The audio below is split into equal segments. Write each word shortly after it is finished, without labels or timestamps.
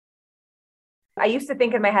I used to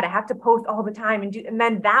think in my head, I have to post all the time and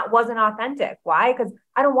then that wasn't authentic. Why? Because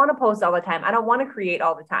I don't want to post all the time. I don't want to create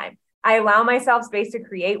all the time. I allow myself space to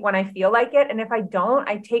create when I feel like it. And if I don't,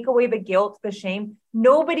 I take away the guilt, the shame.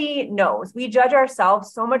 Nobody knows. We judge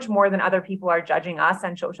ourselves so much more than other people are judging us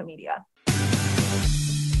on social media.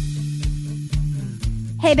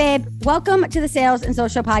 Hey, babe. Welcome to the Sales and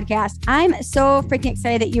Social Podcast. I'm so freaking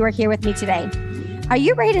excited that you are here with me today. Are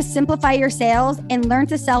you ready to simplify your sales and learn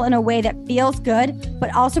to sell in a way that feels good,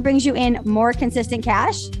 but also brings you in more consistent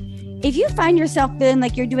cash? If you find yourself feeling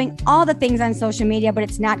like you're doing all the things on social media, but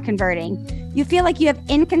it's not converting, you feel like you have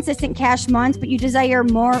inconsistent cash months, but you desire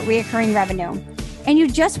more recurring revenue, and you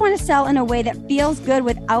just want to sell in a way that feels good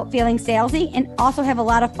without feeling salesy and also have a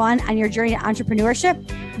lot of fun on your journey to entrepreneurship,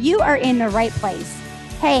 you are in the right place.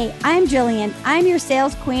 Hey, I'm Jillian. I'm your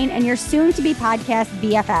sales queen and your soon-to-be podcast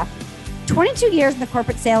BFF. 22 years in the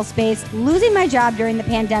corporate sales space, losing my job during the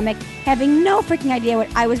pandemic, having no freaking idea what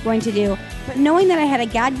I was going to do, but knowing that I had a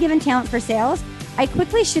God-given talent for sales, I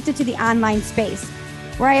quickly shifted to the online space,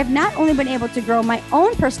 where I have not only been able to grow my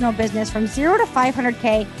own personal business from 0 to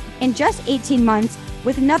 500K in just 18 months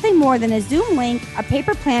with nothing more than a Zoom link, a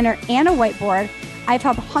paper planner, and a whiteboard. I've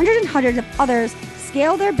helped hundreds and hundreds of others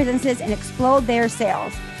scale their businesses and explode their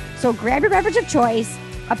sales. So grab your beverage of choice,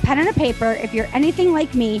 a pen and a paper if you're anything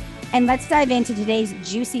like me, and let's dive into today's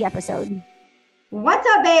juicy episode. What's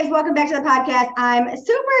up, babes? Welcome back to the podcast. I'm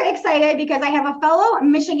super excited because I have a fellow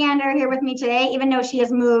Michigander here with me today, even though she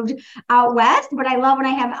has moved out west. But I love when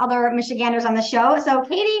I have other Michiganders on the show. So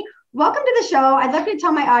Katy, welcome to the show. I'd love you to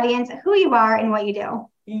tell my audience who you are and what you do.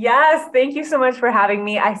 Yes, thank you so much for having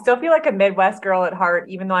me. I still feel like a Midwest girl at heart,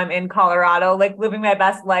 even though I'm in Colorado, like living my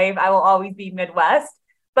best life. I will always be Midwest.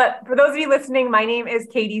 But for those of you listening, my name is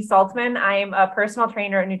Katy Saltsman. I am a personal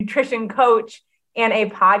trainer, a nutrition coach, and a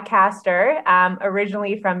podcaster,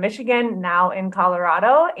 originally from Michigan, now in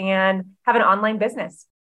Colorado, and have an online business.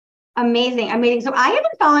 Amazing. So I have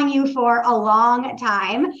been following you for a long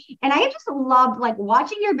time, and I have just loved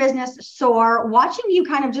watching your business soar, watching you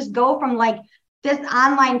kind of just go from this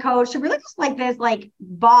online coach to really just this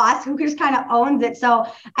boss who just kind of owns it. So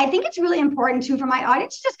I think it's really important too for my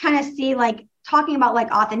audience to just kind of see talking about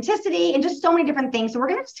authenticity and just so many different things. So we're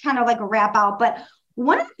going to just kind of wrap out. But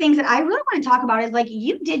one of the things that I really want to talk about is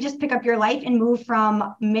you did just pick up your life and move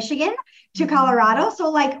from Michigan to Colorado.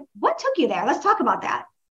 So what took you there? Let's talk about that.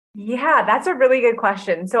 Yeah, that's a really good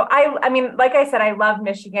question. So I mean, like I said, I love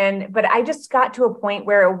Michigan, but I just got to a point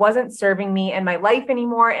where it wasn't serving me in my life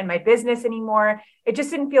anymore and my business anymore. It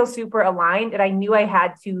just didn't feel super aligned. And I knew I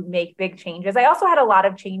had to make big changes. I also had a lot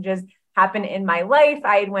of changes happen in my life.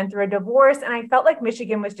 I went through a divorce and I felt like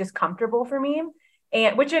Michigan was just comfortable for me.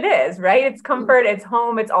 And which it is, right? It's comfort, it's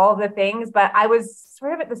home, it's all of the things. But I was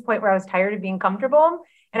sort of at this point where I was tired of being comfortable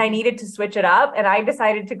and I needed to switch it up. And I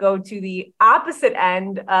decided to go to the opposite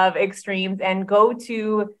end of extremes and go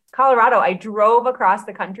to Colorado. I drove across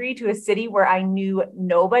the country to a city where I knew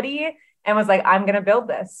nobody and was like, I'm going to build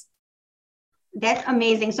this. That's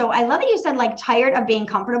amazing. So I love that you said tired of being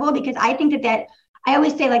comfortable, because I think that I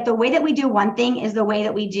always say the way that we do one thing is the way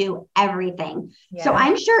that we do everything. Yeah. So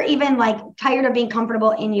I'm sure even tired of being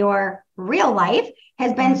comfortable in your real life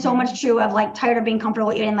has been so much true of tired of being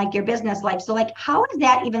comfortable in your business life. So how is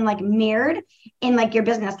that even mirrored in your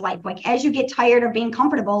business life? As you get tired of being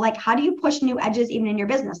comfortable, how do you push new edges even in your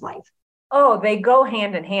business life? Oh, they go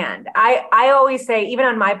hand in hand. I always say, even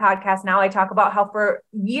on my podcast now, I talk about how for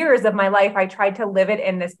years of my life, I tried to live it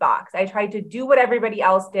in this box. I tried to do what everybody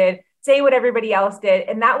else did, say what everybody else did.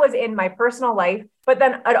 And that was in my personal life. But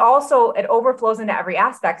then it overflows into every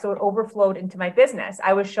aspect. So it overflowed into my business.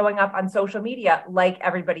 I was showing up on social media like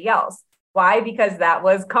everybody else. Why? Because that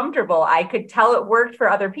was comfortable. I could tell it worked for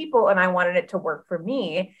other people and I wanted it to work for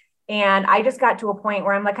me. And I just got to a point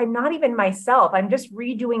where I'm I'm not even myself. I'm just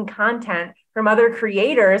redoing content from other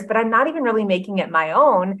creators, but I'm not even really making it my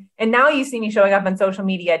own. And now you see me showing up on social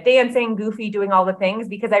media, dancing, goofy, doing all the things,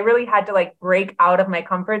 because I really had to break out of my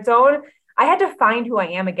comfort zone. I had to find who I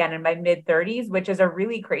am again in my mid-30s, which is a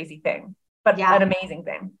really crazy thing, but an amazing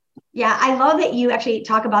thing. Yeah, I love that you actually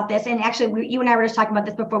talk about this. And actually, you and I were just talking about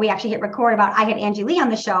this before we actually hit record about, I had Angie Lee on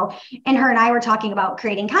the show, and her and I were talking about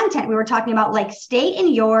creating content. We were talking about stay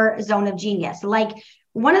in your zone of genius.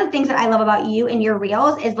 One of the things that I love about you and your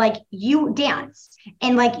reels is you dance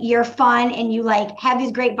and you're fun and you have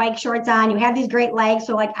these great bike shorts on, you have these great legs.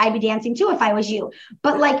 So I'd be dancing too if I was you,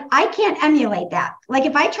 but I can't emulate that.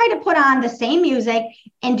 If I try to put on the same music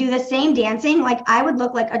and do the same dancing, I would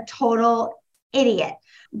look like a total idiot.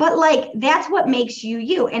 But that's what makes you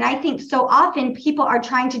you. And I think so often people are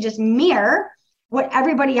trying to just mirror what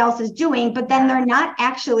everybody else is doing, but then they're not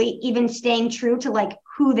actually even staying true to like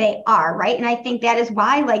who they are. Right. And I think that is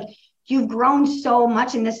why like you've grown so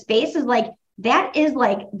much in this space, is like, that is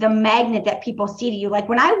like the magnet that people see to you. Like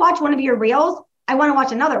when I watch one of your reels, I want to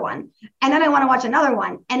watch another one. And then I want to watch another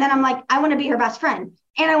one. And then I'm like, I want to be her best friend.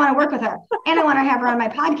 And I want to work with her. And I want to have her on my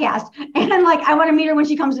podcast. And I'm like, I want to meet her when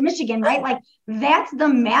she comes to Michigan, right? Like that's the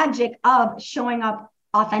magic of showing up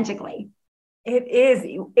authentically. It is.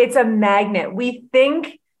 It's a magnet. We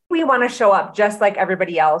think we want to show up just like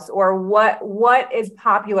everybody else, or what is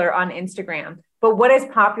popular on Instagram. But what is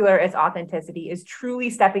popular is authenticity, is truly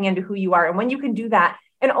stepping into who you are. And when you can do that,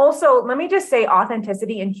 and also let me just say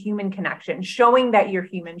authenticity and human connection, showing that you're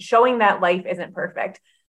human, showing that life isn't perfect.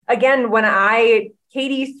 Again, when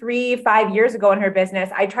Katy 3-5 years ago in her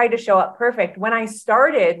business, I tried to show up perfect. When I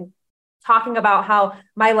started talking about how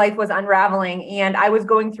my life was unraveling and I was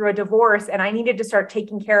going through a divorce and I needed to start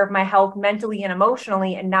taking care of my health mentally and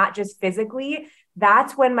emotionally and not just physically,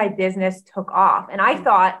 that's when my business took off. And I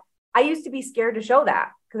thought, I used to be scared to show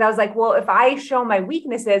that because I was like, well, if I show my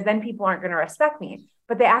weaknesses, then people aren't going to respect me.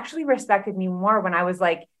 But they actually respected me more when I was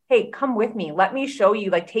like, hey, come with me. Let me show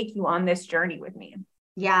you, like, take you on this journey with me.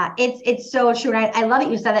 Yeah, it's so true. And I love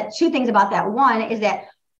that you said that. Two things about that. One is that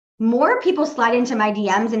more people slide into my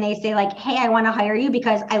DMs and they say like, hey, I want to hire you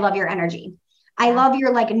because I love your energy. I love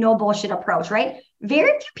your like no bullshit approach, right?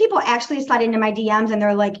 Very few people actually slide into my DMs and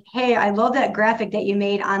they're like, hey, I love that graphic that you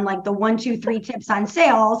made on like the 1, 2, 3 tips on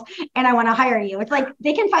sales and I want to hire you. It's like,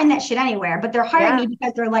 they can find that shit anywhere, but they're hiring me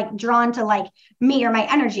because they're like drawn to like me or my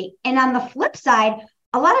energy. And on the flip side,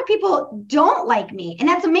 a lot of people don't like me. And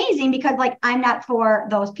that's amazing because like, I'm not for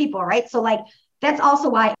those people, right? So like, that's also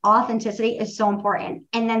why authenticity is so important.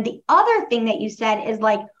 And then the other thing that you said is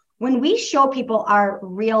like, when we show people our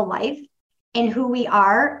real life and who we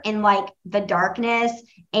are in like the darkness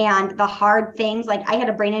and the hard things, like I had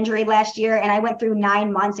a brain injury last year and I went through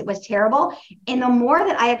 9 months. It was terrible. And the more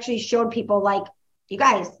that I actually showed people like, you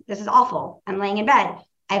guys, this is awful. I'm laying in bed.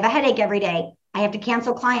 I have a headache every day. I have to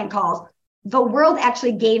cancel client calls. The world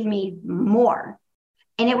actually gave me more.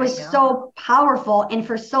 And it was so powerful. And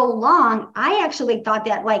for so long, I actually thought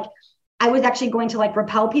that like, I was actually going to like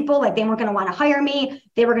repel people. Like they weren't going to want to hire me.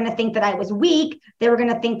 They were going to think that I was weak. They were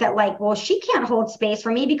going to think that like, well, she can't hold space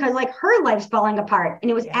for me because like her life's falling apart.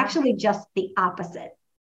 And it was actually just the opposite.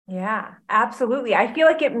 Yeah, absolutely. I feel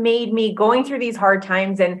like it made me going through these hard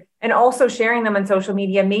times and also sharing them on social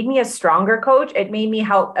media made me a stronger coach. It made me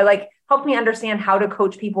helped me understand how to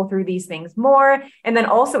coach people through these things more. And then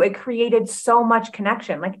also it created so much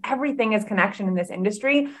connection. Like everything is connection in this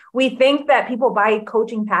industry. We think that people buy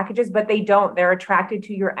coaching packages, but they don't. They're attracted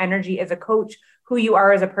to your energy as a coach, who you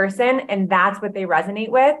are as a person. And that's what they resonate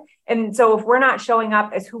with. And so if we're not showing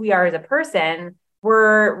up as who we are as a person,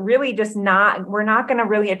 we're really just we're not going to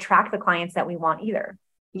really attract the clients that we want either.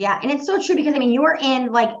 Yeah. And it's so true because I mean, you are in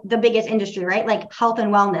like the biggest industry, right? Like health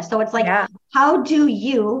and wellness. So it's like, how do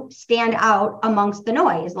you stand out amongst the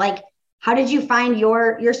noise? Like, how did you find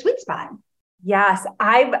your sweet spot? Yes,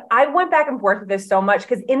 I went back and forth with this so much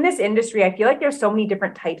because in this industry, I feel like there's so many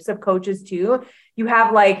different types of coaches too. You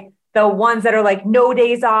have like the ones that are like no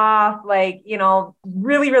days off, like, you know,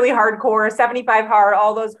 really, really hardcore, 75 hard,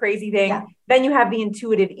 all those crazy things. Yeah. Then you have the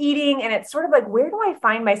intuitive eating. And it's sort of like, where do I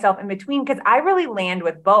find myself in between? Because I really land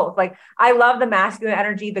with both. Like, I love the masculine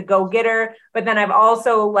energy, the go-getter, but then I've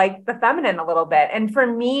also like the feminine a little bit. And for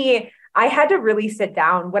me, I had to really sit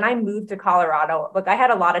down when I moved to Colorado. Look, I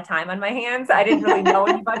had a lot of time on my hands. I didn't really know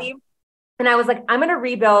anybody. And I was like, I'm going to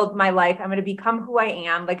rebuild my life. I'm going to become who I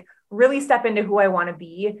am, like really step into who I want to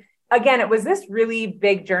be. Again, it was this really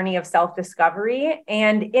big journey of self-discovery.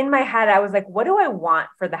 And in my head, I was like, what do I want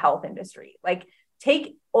for the health industry? Like,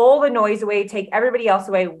 take all the noise away, take everybody else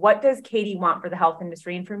away. What does Katy want for the health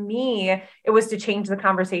industry? And for me, it was to change the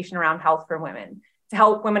conversation around health for women, to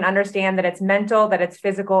help women understand that it's mental, that it's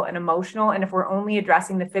physical and emotional. And if we're only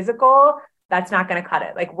addressing the physical, that's not going to cut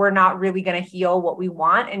it. Like, we're not really going to heal what we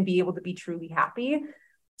want and be able to be truly happy.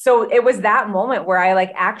 So it was that moment where I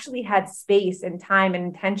like actually had space and time and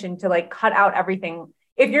intention to like cut out everything.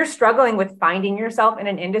 If you're struggling with finding yourself in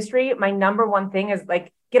an industry, my number one thing is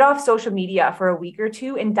like, get off social media for a week or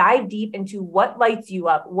two and dive deep into what lights you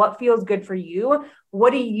up, what feels good for you. What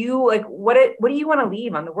do you like? What do you want to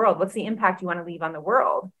leave on the world? What's the impact you want to leave on the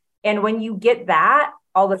world? And when you get that,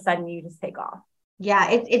 all of a sudden you just take off. Yeah,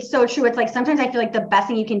 it's so true. It's like, sometimes I feel like the best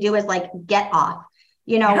thing you can do is like, get off.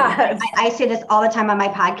 You know, yes. I say this all the time on my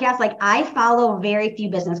podcast. Like, I follow very few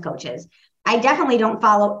business coaches. I definitely don't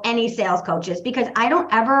follow any sales coaches because I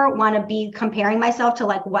don't ever want to be comparing myself to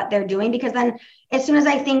like what they're doing. Because then as soon as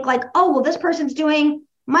I think like, oh, well, this person's doing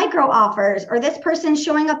micro offers, or this person's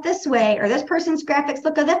showing up this way, or this person's graphics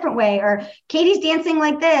look a different way, or Katy's dancing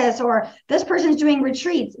like this, or this person's doing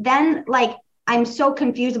retreats, then like I'm so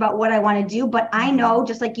confused about what I want to do. But I know,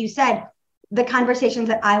 just like you said, the conversations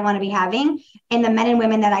that I want to be having and the men and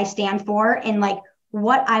women that I stand for and like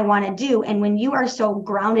what I want to do. And when you are so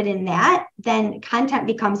grounded in that, then content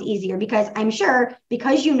becomes easier, because I'm sure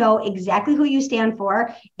because you know exactly who you stand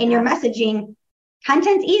for in your messaging,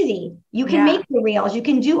 content's easy. You can make the reels, you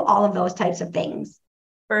can do all of those types of things.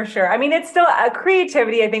 For sure. I mean, it's still a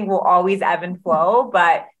creativity, I think, will always ebb and flow,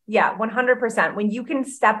 but yeah, 100%. When you can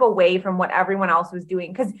step away from what everyone else was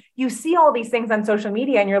doing, because you see all these things on social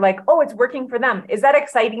media and you're like, oh, it's working for them. Is that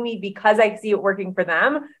exciting me because I see it working for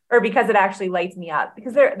them, or because it actually lights me up?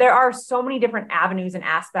 Because there are so many different avenues and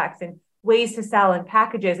aspects and ways to sell and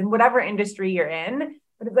packages in whatever industry you're in.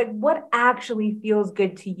 But it's like, what actually feels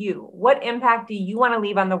good to you? What impact do you want to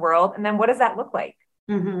leave on the world? And then what does that look like?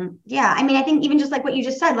 Mm-hmm. Yeah. I mean, I think even just like what you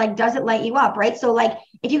just said, like, does it light you up? Right. So like,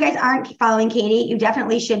 if you guys aren't following Katy, you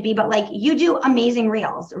definitely should be, but like you do amazing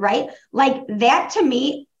reels, right? Like that to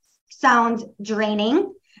me sounds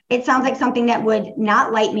draining. It sounds like something that would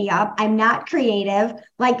not light me up. I'm not creative.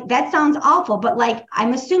 Like that sounds awful, but like,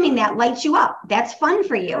 I'm assuming that lights you up. That's fun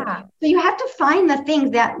for you. Yeah. So you have to find the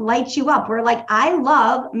things that light you up, where like, I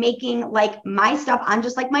love making like my stuff on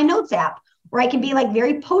just like my notes app, where I can be like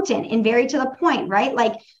very potent and very to the point, right?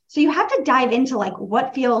 Like, so you have to dive into like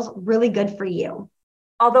what feels really good for you.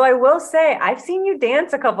 Although I will say, I've seen you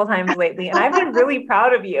dance a couple times lately, and I've been really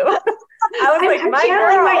proud of you. I was like, I'm my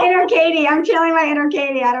channeling girl. my inner Katy. I'm channeling my inner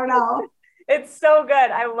Katy. I don't know. It's so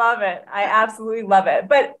good. I love it. I absolutely love it.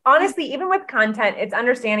 But honestly, even with content, it's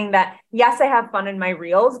understanding that, yes, I have fun in my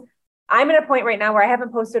reels. I'm at a point right now where I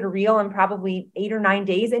haven't posted a reel in probably 8 or 9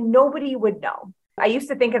 days, and nobody would know. I used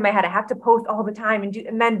to think in my head, I have to post all the time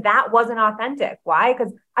and then that wasn't authentic. Why?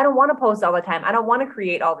 Because I don't want to post all the time. I don't want to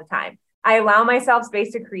create all the time. I allow myself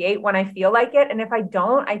space to create when I feel like it. And if I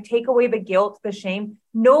don't, I take away the guilt, the shame.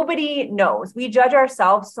 Nobody knows. We judge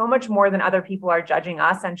ourselves so much more than other people are judging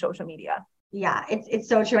us on social media. Yeah, it's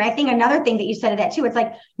so true. And I think another thing that you said to that too, it's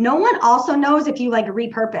like, no one also knows if you like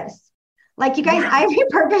repurpose. Like you guys, I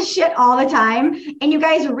repurpose shit all the time, and you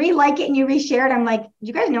guys re-like it and you reshare it. I'm like,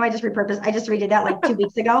 you guys know I just repurposed. I just redid that like 2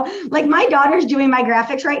 weeks ago. Like my daughter's doing my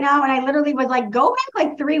graphics right now. And I literally was like, go back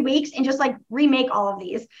like 3 weeks and just like remake all of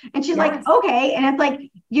these. And she's like, okay. And it's like,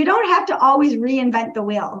 you don't have to always reinvent the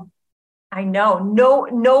wheel. I know.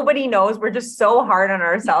 Nobody knows. We're just so hard on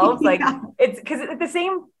ourselves. Like it's because at the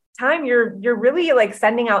same time, you're really like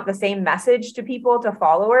sending out the same message to people, to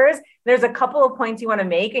followers. There's a couple of points you want to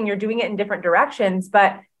make and you're doing it in different directions,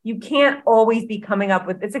 but you can't always be coming up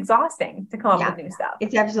with, it's exhausting to come up with new stuff.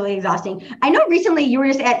 It's absolutely exhausting. I know recently you were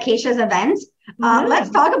just at Keisha's event. Let's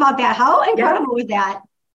talk about that. How incredible was that?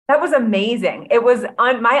 That was amazing. It was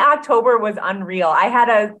my October was unreal. I had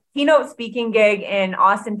a keynote speaking gig in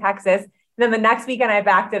Austin, Texas. And then the next weekend I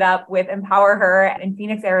backed it up with Empower Her in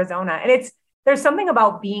Phoenix, Arizona. And there's something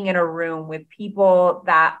about being in a room with people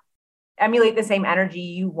that emulate the same energy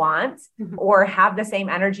you want or have the same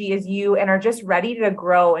energy as you and are just ready to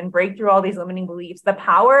grow and break through all these limiting beliefs. The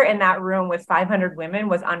power in that room with 500 women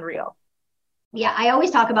was unreal. Yeah, I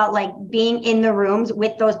always talk about like being in the rooms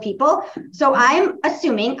with those people. So I'm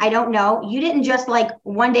assuming, I don't know, you didn't just like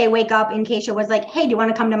one day wake up and Keisha was like, hey, do you want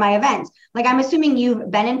to come to my event? Like, I'm assuming you've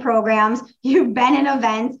been in programs, you've been in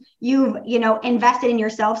events, you've, invested in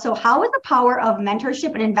yourself. So how has the power of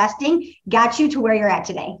mentorship and investing got you to where you're at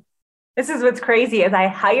today? This is what's crazy is I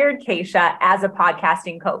hired Keisha as a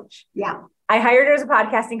podcasting coach. Yeah. I hired her as a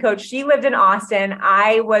podcasting coach. She lived in Austin.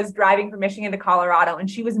 I was driving from Michigan to Colorado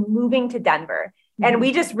and she was moving to Denver. And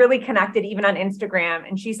we just really connected even on Instagram.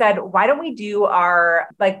 And she said, why don't we do our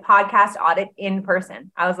like podcast audit in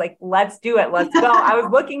person? I was like, let's do it. Let's go. I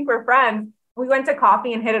was looking for friends. We went to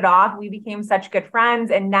coffee and hit it off. We became such good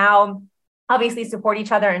friends and now obviously support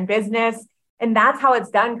each other in business. And that's how it's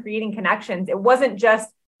done, creating connections. It wasn't just,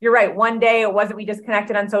 you're right. One day it wasn't, we just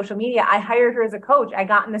connected on social media. I hired her as a coach. I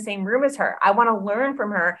got in the same room as her. I want to learn from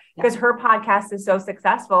her because her podcast is so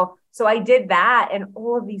successful. So I did that. And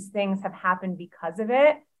all of these things have happened because of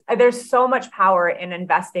it. There's so much power in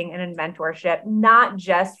investing and in mentorship, not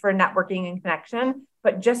just for networking and connection,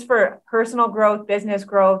 but just for personal growth, business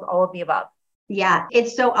growth, all of the above. Yeah,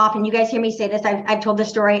 it's so often. You guys hear me say this. I've told this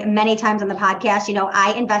story many times on the podcast.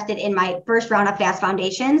 I invested in my first round of Fast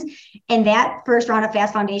Foundations, and that first round of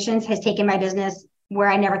Fast Foundations has taken my business where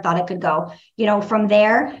I never thought it could go. From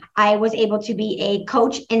there, I was able to be a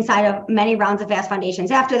coach inside of many rounds of Fast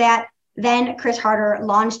Foundations. After that, Then Chris Harder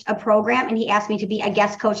launched a program and he asked me to be a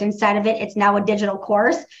guest coach inside of it. It's now a digital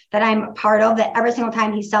course that I'm part of, that every single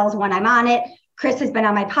time he sells one, I'm on it. Chris has been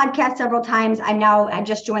on my podcast several times. I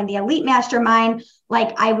just joined the Elite Mastermind.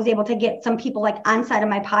 Like, I was able to get some people like on side of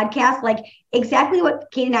my podcast, like exactly what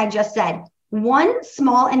Katy and I just said. One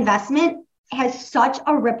small investment has such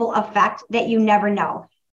a ripple effect that you never know.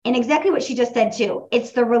 And exactly what she just said too.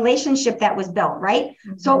 It's the relationship that was built, right?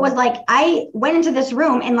 Mm-hmm. So it was like, I went into this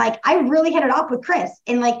room and like, I really hit it off with Chris,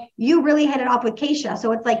 and like, you really hit it off with Keisha.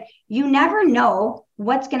 So it's like, you never know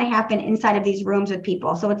what's going to happen inside of these rooms with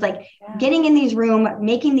people. So it's like getting in these rooms,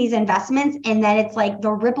 making these investments, and then it's like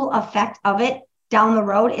the ripple effect of it down the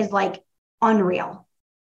road is like unreal.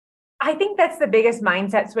 I think that's the biggest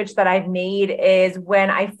mindset switch that I've made is when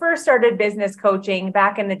I first started business coaching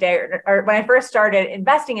back in the day, or when I first started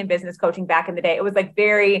investing in business coaching back in the day, it was like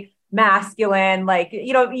very masculine. Like,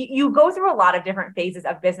 you go through a lot of different phases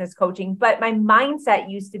of business coaching, but my mindset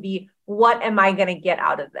used to be, what am I going to get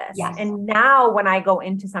out of this? Yes. And now when I go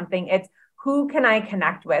into something, it's, who can I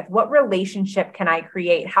connect with? What relationship can I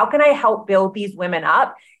create? How can I help build these women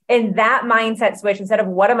up? And that mindset switch, instead of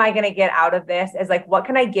what am I going to get out of this, is like, what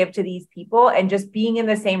can I give to these people? And just being in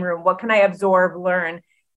the same room, what can I absorb, learn?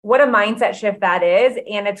 What a mindset shift that is.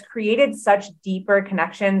 And it's created such deeper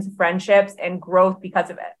connections, friendships, and growth because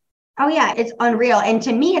of it. Oh yeah, it's unreal. And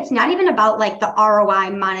to me, it's not even about like the ROI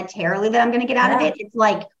monetarily that I'm going to get out of it. It's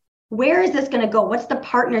like, where is this going to go? What's the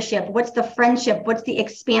partnership? What's the friendship? What's the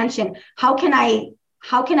expansion? How can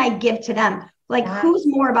I give to them? Like, who's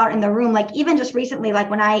more about in the room? Like, even just recently, like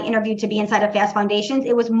when I interviewed to be inside of Fast Foundations,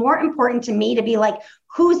 it was more important to me to be like,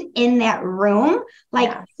 who's in that room?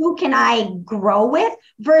 Like, who can I grow with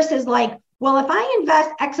versus like, well, if I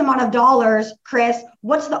invest X amount of dollars, Chris,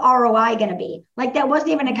 what's the ROI going to be? Like, that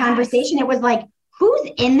wasn't even a conversation. It was like, who's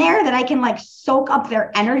in there that I can like soak up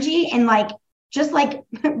their energy and like, just like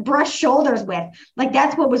brush shoulders with? Like,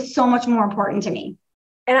 that's what was so much more important to me.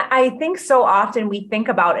 And I think so often we think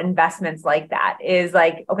about investments like that is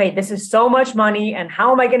like, okay, this is so much money and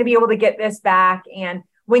how am I going to be able to get this back? And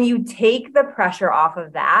when you take the pressure off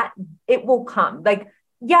of that, it will come. Like,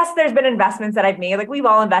 yes, there's been investments that I've made. Like, we've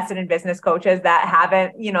all invested in business coaches that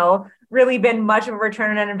haven't, really been much of a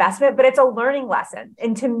return on an investment, but it's a learning lesson.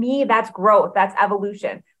 And to me, that's growth. That's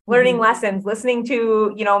evolution. Learning lessons, listening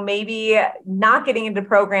to, maybe not getting into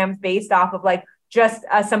programs based off of like, just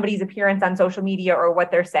somebody's appearance on social media or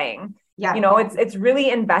what they're saying. Yeah. It's really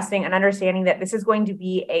investing and understanding that this is going to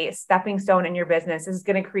be a stepping stone in your business. This is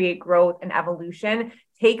going to create growth and evolution.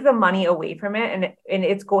 Take the money away from it, and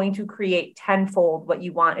it's going to create tenfold what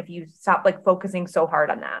you want if you stop like focusing so hard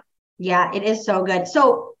on that. Yeah, it is so good.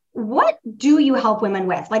 So what do you help women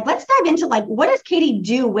with? Like, let's dive into like, what does Katy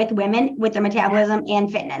do with women with their metabolism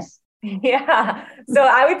and fitness? Yeah. So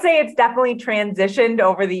I would say it's definitely transitioned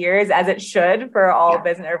over the years, as it should for all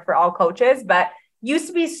business or for all coaches, but used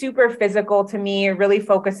to be super physical to me, really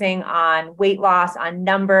focusing on weight loss, on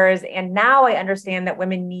numbers. And now I understand that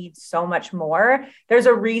women need so much more. There's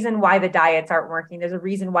a reason why the diets aren't working. There's a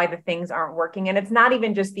reason why the things aren't working. And it's not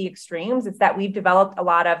even just the extremes. It's that we've developed a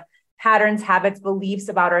lot of patterns, habits, beliefs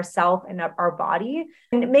about ourselves and our body.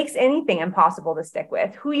 And it makes anything impossible to stick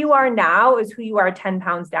with. Who you are now is who you are 10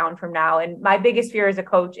 pounds down from now. And my biggest fear as a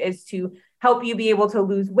coach is to help you be able to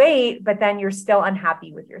lose weight, but then you're still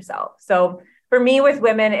unhappy with yourself. So for me with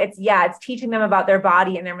women, it's teaching them about their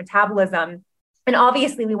body and their metabolism. And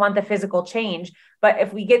obviously we want the physical change, but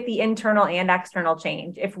if we get the internal and external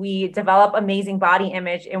change, if we develop amazing body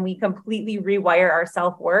image and we completely rewire our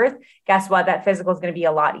self-worth, guess what? That physical is going to be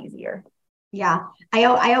a lot easier. Yeah.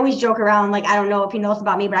 I always joke around, like, I don't know if you know this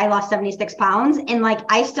about me, but I lost 76 pounds and like,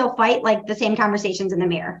 I still fight like the same conversations in the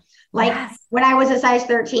mirror. Like when I was a size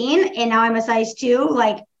 13 and now I'm a size 2,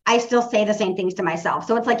 like I still say the same things to myself.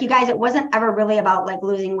 So it's like, you guys, it wasn't ever really about like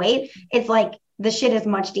losing weight. It's like, the shit is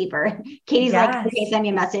much deeper. Katy's like, okay, send me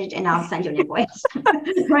a message and I'll send you an invoice.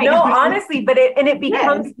 Right. No, honestly, but it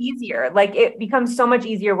becomes easier. Like, it becomes so much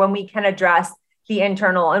easier when we can address the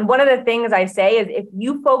internal. And one of the things I say is, if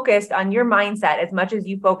you focused on your mindset as much as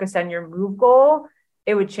you focused on your move goal,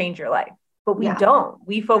 it would change your life. But we don't.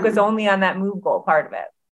 We focus only on that move goal part of it.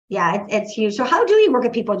 Yeah, it's huge. So how do you work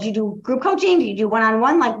with people? Do you do group coaching? Do you do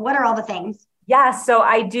one-on-one? Like, what are all the things? Yeah, so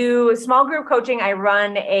I do small group coaching. I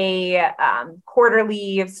run a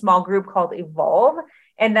quarterly small group called Evolve.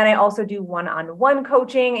 And then I also do one-on-one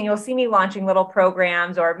coaching, and you'll see me launching little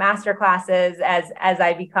programs or master classes as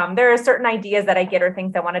I become. There are certain ideas that I get or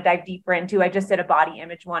things I want to dive deeper into. I just did a body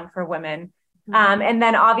image one for women. And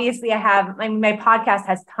then obviously I have my podcast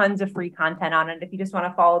has tons of free content on it. If you just want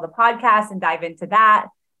to follow the podcast and dive into that,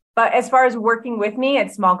 But as far as working with me,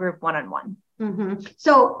 it's small group one-on-one. Mm-hmm.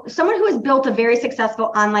 So someone who has built a very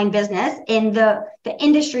successful online business and the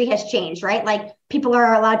industry has changed, right? Like a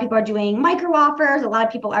lot of people are doing micro offers. A lot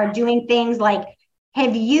of people are doing things like,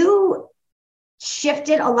 have you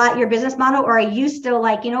shifted a lot your business model, or are you still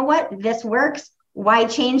like, you know what, this works? Why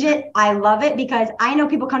change it? I love it, because I know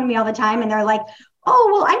people come to me all the time and they're like, oh,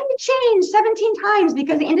 well, I need to change 17 times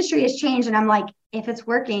because the industry has changed. And I'm like, if it's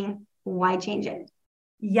working, why change it?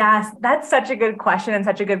 Yes, that's such a good question and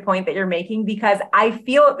such a good point that you're making, because I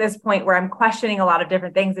feel at this point where I'm questioning a lot of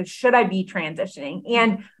different things of should I be transitioning?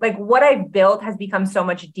 And like what I've built has become so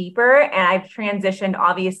much deeper, and I've transitioned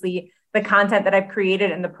obviously the content that I've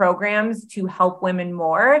created and the programs to help women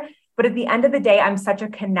more. But at the end of the day, I'm such a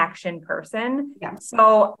connection person. Yeah.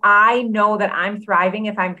 So I know that I'm thriving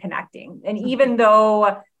if I'm connecting. And even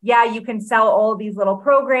though, yeah, you can sell all of these little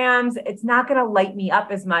programs, it's not going to light me up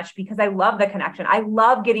as much because I love the connection. I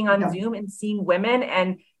love getting on Zoom and seeing women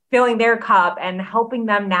and filling their cup and helping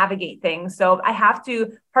them navigate things. So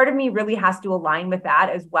part of me really has to align with that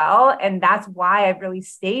as well. And that's why I've really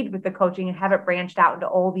stayed with the coaching and haven't branched out into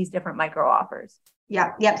all these different micro offers.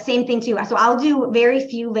 Yeah. Yep. Same thing too. So I'll do very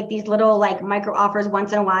few like these little like micro offers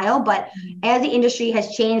once in a while, but as the industry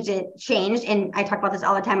has changed, and I talk about this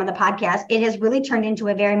all the time on the podcast, it has really turned into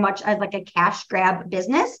a very much as like a cash grab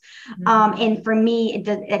business. And for me,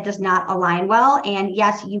 it does not align well. And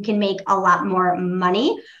yes, you can make a lot more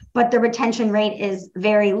money, but the retention rate is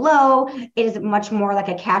very low. It is much more like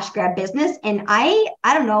a cash grab business. And I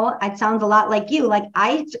don't know, it sounds a lot like you. Like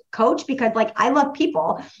I coach because like I love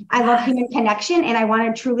people. I love human connection, and I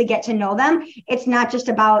want to truly get to know them. It's not just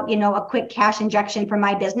about, you know, a quick cash injection for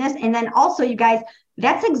my business. And then also, you guys,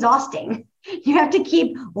 that's exhausting. You have to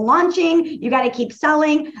keep launching. You got to keep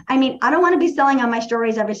selling. I mean, I don't want to be selling on my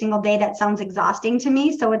stories every single day. That sounds exhausting to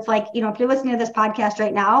me. So it's like, you know, if you're listening to this podcast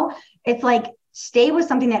right now, it's like, stay with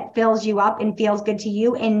something that fills you up and feels good to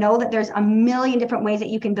you, and know that there's a million different ways that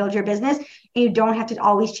you can build your business, and you don't have to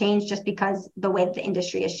always change just because the way that the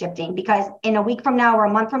industry is shifting, because in a week from now or a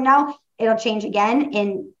month from now, it'll change again.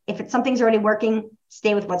 And if something's already working,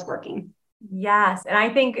 stay with what's working. Yes. And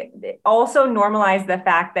I think also normalize the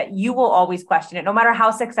fact that you will always question it. No matter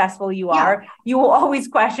how successful you are, you will always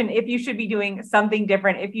question if you should be doing something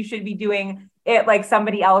different, if you should be doing it like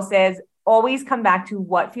somebody else is. Always come back to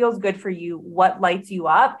what feels good for you, what lights you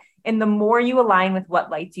up. And the more you align with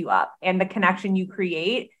what lights you up and the connection you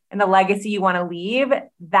create and the legacy you want to leave,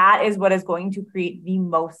 that is what is going to create the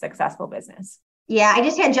most successful business. Yeah, I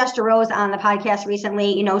just had Jess Rose on the podcast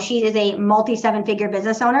recently. You know, she is a multi-7-figure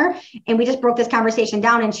business owner, and we just broke this conversation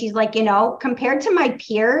down. And she's like, you know, compared to my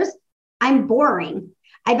peers, I'm boring.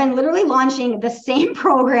 I've been literally launching the same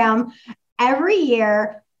program every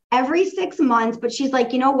year, every 6 months, but she's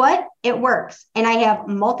like, you know what? It works. And I have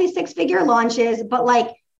multi-6-figure launches, but like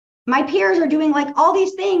my peers are doing like all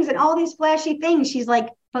these things and all these flashy things. She's like,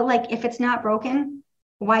 but like, if it's not broken,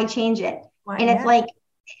 why change it? It's like,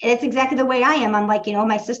 it's exactly the way I am. I'm like, you know,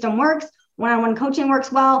 my system works. One-on-one coaching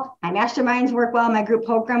works well. My masterminds work well. My group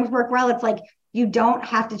programs work well. It's like, you don't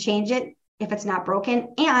have to change it if it's not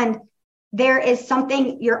broken. And there is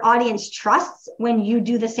something your audience trusts when you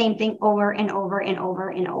do the same thing over and over and over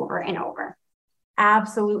and over and over.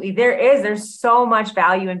 Absolutely. There's so much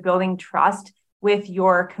value in building trust with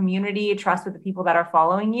your community, trust with the people that are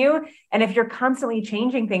following you. And if you're constantly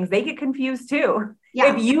changing things, they get confused too.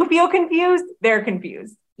 Yeah. If you feel confused, they're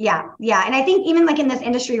confused. Yeah. Yeah. And I think even like in this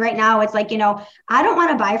industry right now, it's like, you know, I don't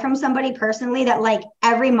want to buy from somebody personally that like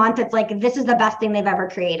every month it's like, this is the best thing they've ever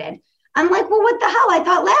created. I'm like, well, what the hell? I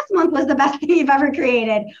thought last month was the best thing you've ever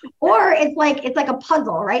created. Or it's like a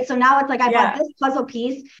puzzle, right? So now it's like, I bought this puzzle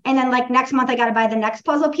piece, and then like next month I got to buy the next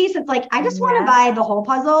puzzle piece. It's like, I just want to buy the whole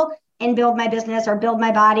puzzle and build my business or build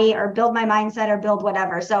my body or build my mindset or build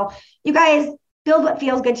whatever. So you guys build what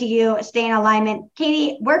feels good to you, stay in alignment.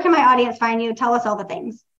 Katy, where can my audience find you? Tell us all the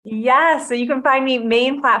things. Yes. So you can find me.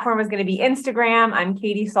 Main platform is going to be Instagram. I'm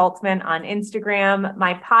Katy Saltsman on Instagram.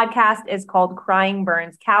 My podcast is called Crying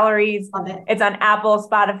Burns Calories. Love it. It's on Apple,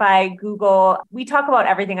 Spotify, Google. We talk about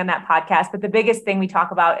everything on that podcast, but the biggest thing we talk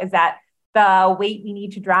about is that the weight we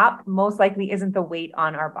need to drop most likely isn't the weight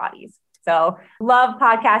on our bodies. So love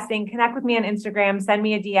podcasting. Connect with me on Instagram. Send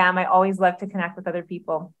me a DM. I always love to connect with other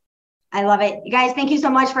people. I love it. You guys, thank you so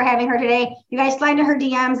much for having her today. You guys slide into her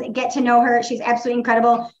DMs, get to know her. She's absolutely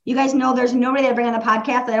incredible. You guys know there's nobody that I bring on the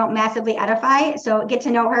podcast that I don't massively edify. So get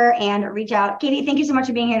to know her and reach out. Katy, thank you so much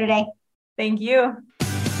for being here today. Thank you.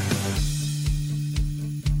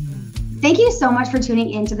 Thank you so much for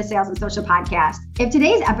tuning in to the Sales and Social Podcast. If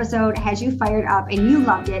today's episode has you fired up and you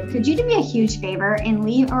loved it, could you do me a huge favor and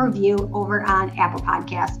leave a review over on Apple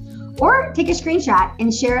Podcasts? Or take a screenshot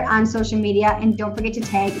and share it on social media, and don't forget to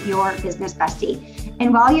tag your business bestie.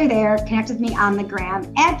 And while you're there, connect with me on the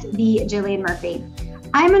gram at the Jillian Murphy.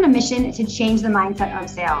 I'm on a mission to change the mindset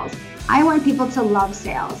of sales. I want people to love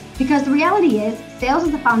sales because the reality is sales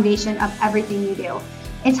is the foundation of everything you do.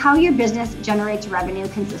 It's how your business generates revenue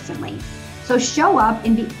consistently. So show up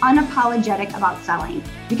and be unapologetic about selling,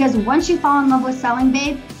 because once you fall in love with selling,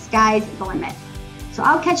 babe, sky's the limit. So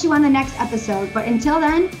I'll catch you on the next episode. But until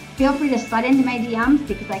then, feel free to slide into my DMs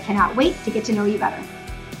because I cannot wait to get to know you better.